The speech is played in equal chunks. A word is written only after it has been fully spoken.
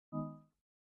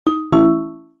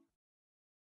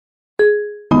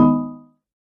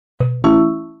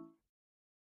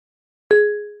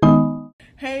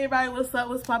Hey everybody, what's up,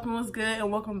 what's poppin', what's good,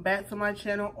 and welcome back to my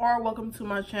channel, or welcome to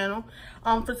my channel.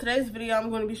 For today's video,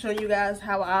 I'm going to be showing you guys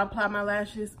how I apply my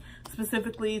lashes,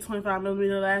 specifically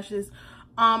 25mm lashes.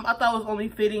 I thought it was only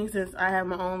fitting, since I have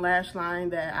my own lash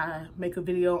line, that I make a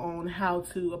video on how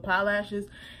to apply lashes,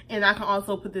 and I can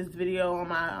also put this video on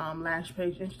my lash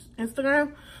page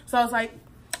Instagram. So I was like,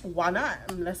 why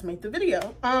not? Let's make the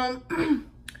video. So I'm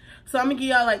gonna give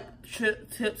y'all like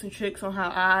tips and tricks on how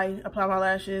I apply my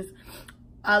lashes.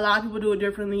 A lot of people do it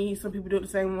differently. Some people do it the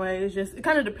same way. It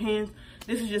kind of depends.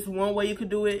 This is just one way you could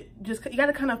do it. You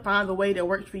gotta kind of find the way that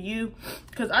works for you.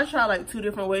 Because I tried like 2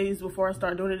 different ways before I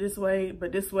started doing it this way.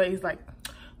 But this way is like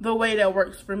the way that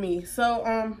works for me.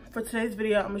 So for today's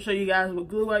video, I'm gonna show you guys what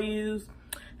glue I use,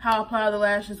 how I apply the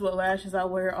lashes, what lashes I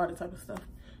wear, all that type of stuff.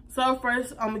 So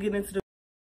first, I'm gonna get into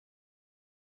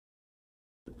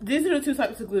these are the 2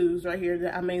 types of glues right here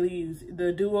that I mainly use.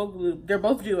 The duo glue. They're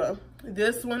both duo.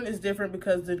 This one is different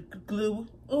because the glue,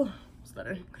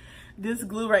 this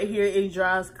glue right here, it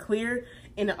dries clear,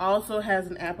 and it also has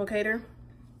an applicator.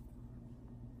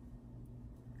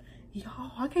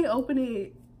 Y'all, I can't open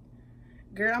it.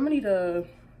 Girl, I'm gonna need a,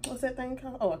 what's that thing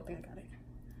called? Oh, I think I got it.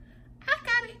 I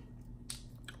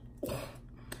got it.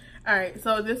 All right,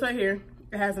 so this right here,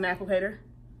 it has an applicator.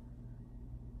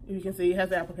 If you can see, it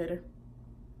has an applicator.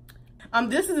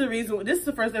 This is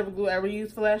the first ever glue I ever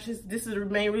used for lashes. This is the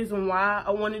main reason why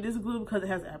I wanted this glue, because it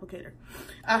has an applicator.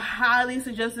 I highly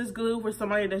suggest this glue for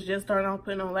somebody that's just starting off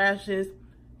putting on lashes.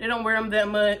 They don't wear them that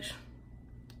much.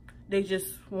 They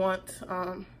just want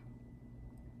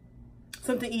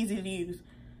something easy to use.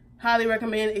 Highly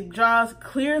recommend. It dries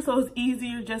clear, so it's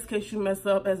easier just in case you mess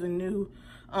up as a new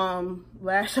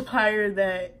lash applier,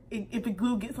 that if the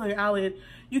glue gets on your eyelid,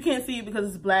 you can't see it because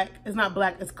it's black. It's not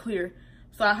black, it's clear.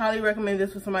 So I highly recommend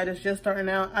this for somebody that's just starting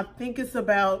out. I think it's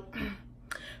about,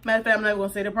 matter of fact, I'm not going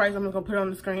to say the price. I'm just going to put it on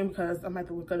the screen because I'm going to have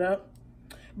to look it up.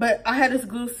 But I had this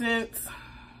glue since,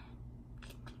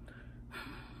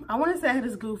 I want to say I had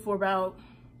this glue for about,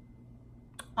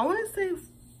 I want to say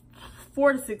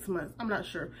 4 to 6 months. I'm not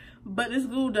sure. But this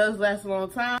glue does last a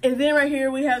long time. And then right here,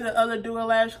 we have the other dual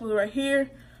lash glue right here.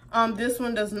 This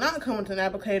one does not come with an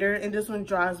applicator, and this one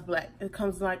dries black. It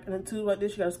comes like in a tube like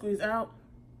this. You got to squeeze out.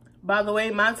 By the way,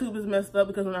 my tube is messed up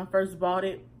because when I first bought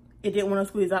it, it didn't want to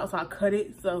squeeze out, so I cut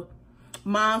it. So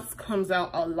mine comes out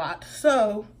a lot.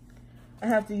 So I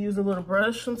have to use a little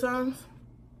brush sometimes.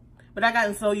 But I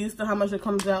gotten so used to how much it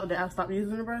comes out that I stopped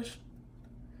using the brush.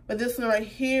 But this one right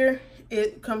here,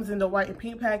 it comes in the white and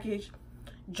pink package.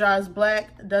 Dries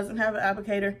black, doesn't have an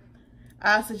applicator.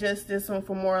 I suggest this one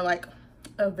for more like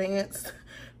advanced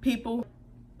people.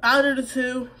 Out of the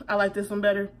 2, I like this one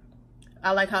better.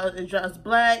 I like how it dries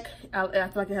black. I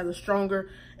feel like it has a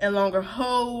stronger and longer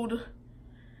hold.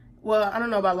 Well, I don't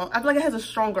know about long. I feel like it has a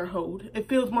stronger hold. It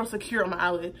feels more secure on my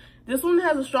eyelid. This one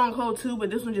has a strong hold too,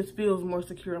 but this one just feels more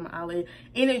secure on my eyelid.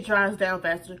 And it dries down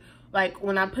faster. Like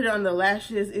when I put it on the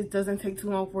lashes, it doesn't take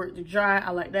too long for it to dry. I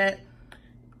like that.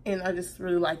 And I just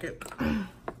really like it.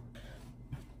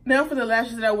 Now for the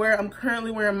lashes that I wear, I'm currently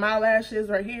wearing my lashes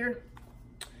right here.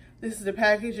 This is the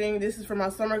packaging. This is for my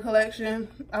summer collection.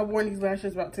 I've worn these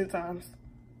lashes about 10 times.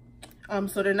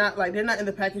 So they're not in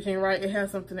the packaging right. It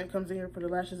has something that comes in here for the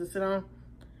lashes to sit on.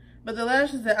 But the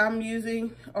lashes that I'm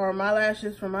using are my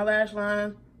lashes from my lash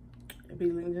line. It'll be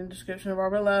linked in the description of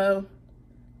our below.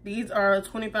 These are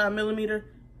 25mm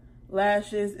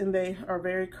lashes, and they are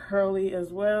very curly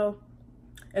as well.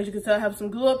 As you can tell, I have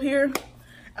some glue up here.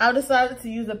 I decided to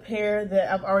use a pair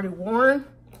that I've already worn,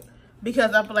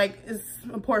 because I feel like it's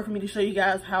important for me to show you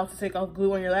guys how to take off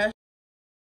glue on your lashes.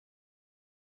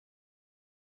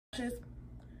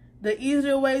 The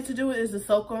easier way to do it is to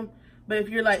soak them. But if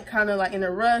you're like kind of like in a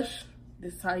rush,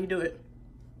 this is how you do it.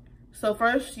 So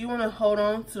first, you want to hold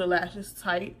on to the lashes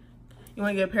tight. You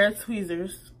want to get a pair of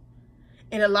tweezers.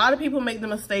 And a lot of people make the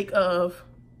mistake of,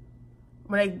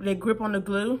 when they grip on the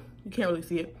glue, you can't really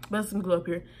see it, but there's some glue up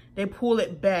here. They pull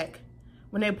it back.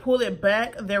 When they pull it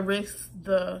back, they risk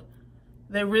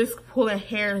pulling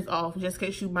hairs off, just in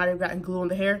case you might have gotten glue on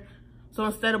the hair. So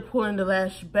instead of pulling the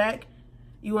lash back,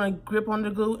 you want to grip on the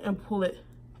glue and pull it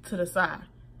to the side.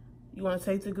 You want to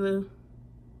take the glue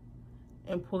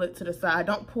and pull it to the side.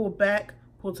 Don't pull back,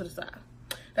 pull to the side.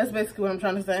 That's basically what I'm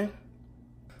trying to say.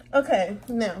 Okay,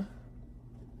 now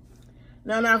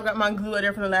I've got my glue out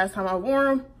there from the last time I wore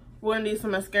them. We're gonna need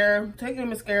some mascara. Take any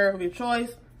mascara of your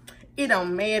choice. It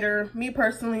don't matter. Me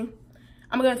personally,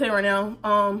 I'm gonna tell you right now,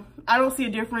 I don't see a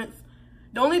difference.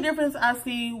 The only difference I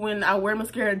see when I wear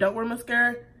mascara and don't wear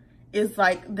mascara is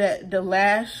like that the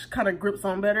lash kind of grips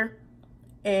on better.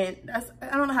 And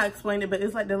I don't know how to explain it, but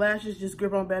it's like the lashes just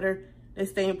grip on better. They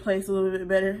stay in place a little bit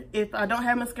better. If I don't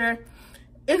have mascara,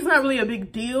 it's not really a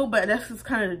big deal, but that's just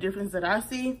kind of the difference that I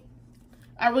see.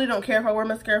 I really don't care if I wear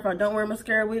mascara, if I don't wear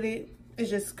mascara with it. It's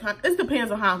just it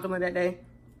depends on how I'm feeling that day.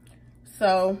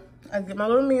 So I get my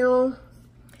little mirror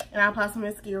and I apply some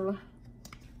mascara.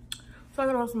 So I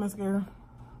gotta put some mascara.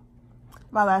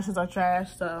 My lashes are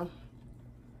trash, so.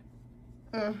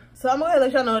 So I'm gonna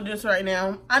let y'all know this right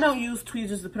now. I don't use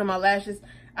tweezers to put on my lashes.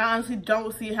 I honestly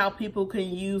don't see how people can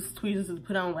use tweezers to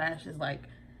put on lashes. Like,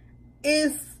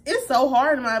 it's so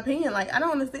hard in my opinion. Like, I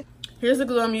don't understand. Here's the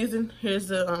glue I'm using. Here's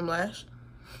the lash.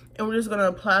 And we're just gonna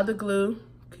apply the glue.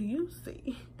 Can you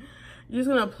see? You're just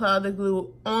gonna apply the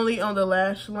glue only on the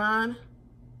lash line.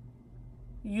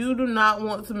 You do not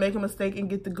want to make a mistake and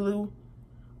get the glue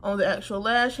on the actual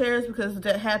lash hairs, because if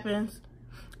that happens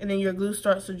and then your glue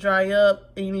starts to dry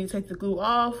up and you need to take the glue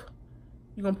off,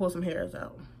 you're gonna pull some hairs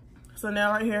out. So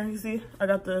now right here, you see, I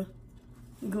got the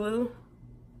glue.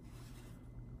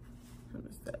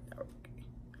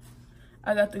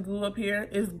 I got the glue up here.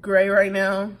 It's gray right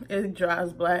now. It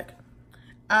dries black.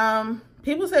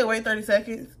 People say wait 30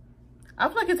 seconds. I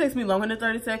feel like it takes me longer than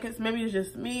 30 seconds. Maybe it's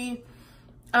just me.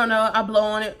 I don't know. I blow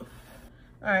on it.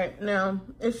 All right, now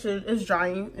it's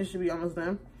drying. It should be almost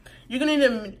done. You're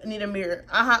gonna need a mirror.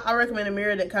 I recommend a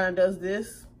mirror that kind of does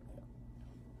this.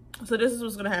 So this is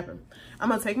what's gonna happen. I'm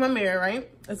gonna take my mirror, right?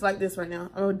 It's like this right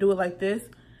now. I'm gonna do it like this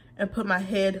and put my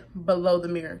head below the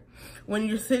mirror. When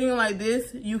you're sitting like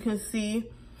this, you can see,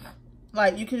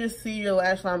 like, you can just see your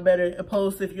lash line better,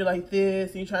 opposed to if you're like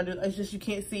this and you try to do, it's just you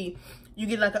can't see. You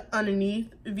get like an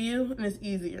underneath view and it's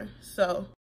easier. So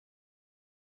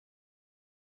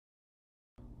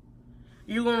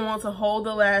you're gonna want to hold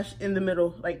the lash in the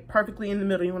middle, like perfectly in the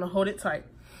middle. You wanna hold it tight.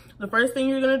 The first thing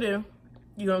you're gonna do,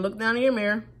 you're gonna look down in your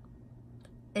mirror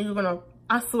and you're gonna,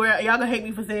 I swear, y'all gonna hate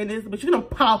me for saying this, but you're gonna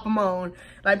pop them on.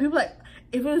 Like, people like,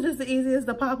 if it was just the easiest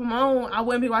to pop them on, I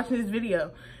wouldn't be watching this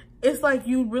video. It's like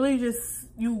you really just,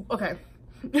 okay.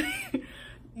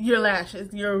 Your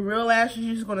lashes, your real lashes,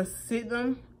 you're just gonna sit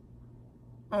them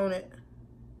on it.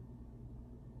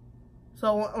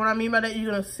 So what I mean by that,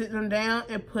 you're gonna sit them down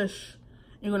and push.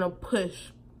 You're gonna push.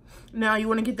 Now you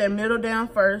wanna get that middle down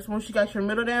first. Once you got your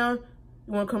middle down,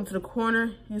 you wanna come to the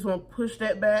corner. You just wanna push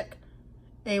that back.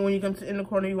 And when you come to the inner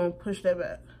corner, you wanna push that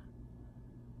back.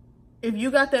 If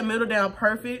you got that middle down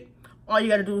perfect, all you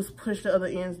gotta do is push the other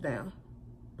ends down.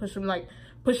 Push them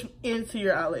push them into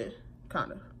your eyelid,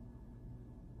 kind of.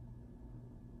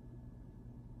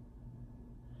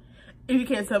 If you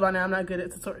can't tell by now, I'm not good at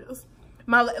tutorials.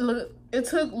 Look, it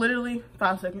took literally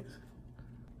 5 seconds.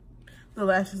 The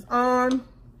lash is on.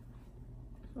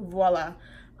 Voila.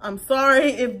 I'm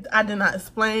sorry if I did not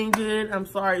explain good. I'm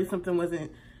sorry if something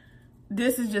wasn't.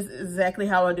 This is just exactly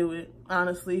how I do it,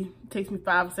 honestly. It takes me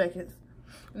 5 seconds.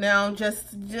 Now,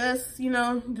 just you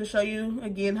know, to show you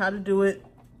again how to do it,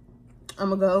 I'm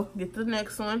gonna go get the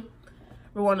next one.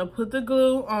 We wanna put the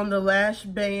glue on the lash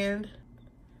band.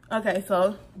 Okay,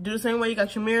 so do the same way. You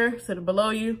got your mirror, set it below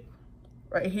you.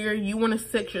 Right here, you wanna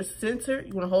set your center.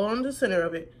 You wanna hold on to the center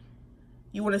of it.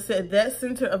 You wanna set that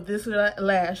center of this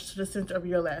lash to the center of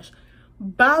your lash.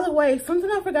 By the way, something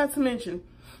I forgot to mention.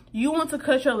 You want to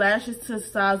cut your lashes to the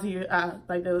size of your eye,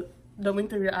 like the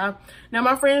length of your eye. Now,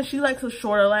 my friend, she likes a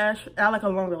shorter lash. I like a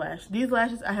longer lash. These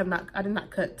lashes, I did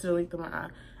not cut to the length of my eye.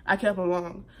 I kept them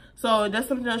long. So that's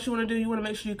something else you want to do. You want to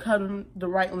make sure you cut them the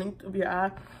right length of your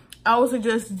eye. I would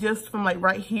suggest just from like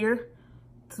right here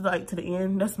to like to the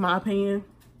end. That's my opinion.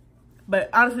 But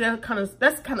honestly,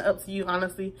 that's kind of up to you.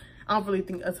 Honestly, I don't really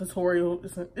think a tutorial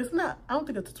it's not. I don't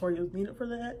think a tutorial is needed for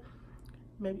that.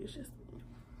 Maybe it's just.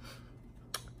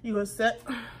 You want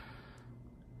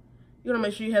to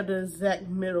make sure you have the exact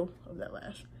middle of that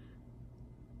lash.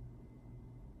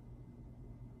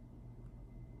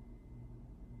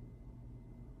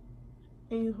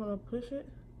 And you want to push it.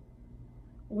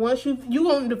 Once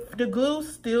the glue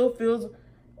still feels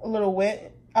a little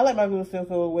wet. I like my glue to still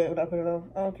feel wet when I put it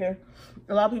on. I don't care.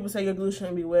 A lot of people say your glue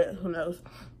shouldn't be wet. Who knows?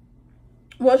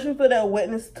 Once you feel that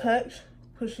wetness touch,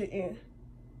 push it in.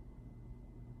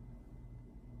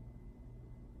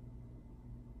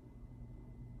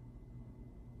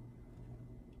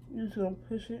 You're just gonna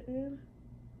push it in.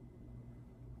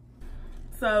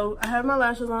 So I have my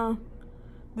lashes on.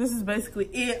 This is basically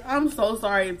it. I'm so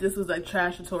sorry if this was a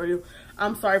trash tutorial.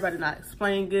 I'm sorry if I did not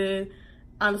explain good.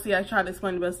 Honestly, I tried to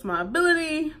explain the best of my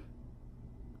ability.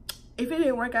 If it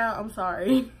didn't work out, I'm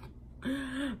sorry.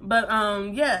 But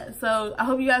yeah, so I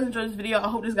hope you guys enjoyed this video. I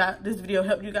hope this video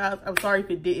helped you guys. I'm sorry if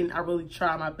it didn't. I really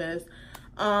tried my best.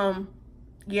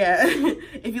 Yeah.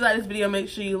 If you like this video, make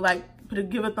sure you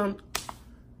give a thumbs.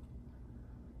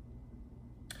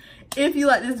 If you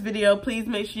like this video, please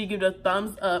make sure you give it a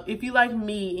thumbs up. If you like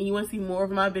me and you want to see more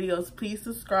of my videos, please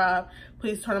subscribe.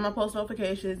 Please turn on my post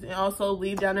notifications, and also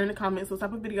leave down there in the comments what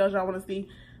type of videos y'all want to see,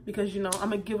 because you know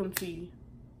I'm gonna give them to you.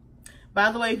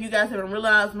 By the way, if you guys haven't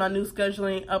realized, my new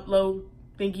scheduling upload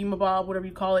thingy-mabob, whatever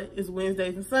you call it, is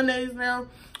Wednesdays and Sundays now.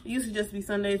 It used to just be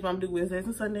Sundays, but I'm doing Wednesdays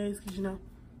and Sundays because, you know,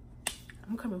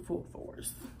 I'm coming full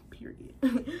force, period.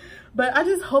 But I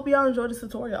just hope y'all enjoyed this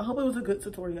tutorial. I hope it was a good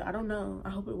tutorial. I don't know. I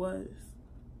hope it was.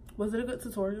 Was it a good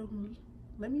tutorial?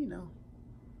 Let me know.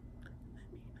 Let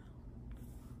me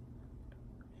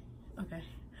know. Okay.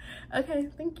 Okay,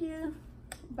 thank you.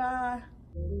 Bye.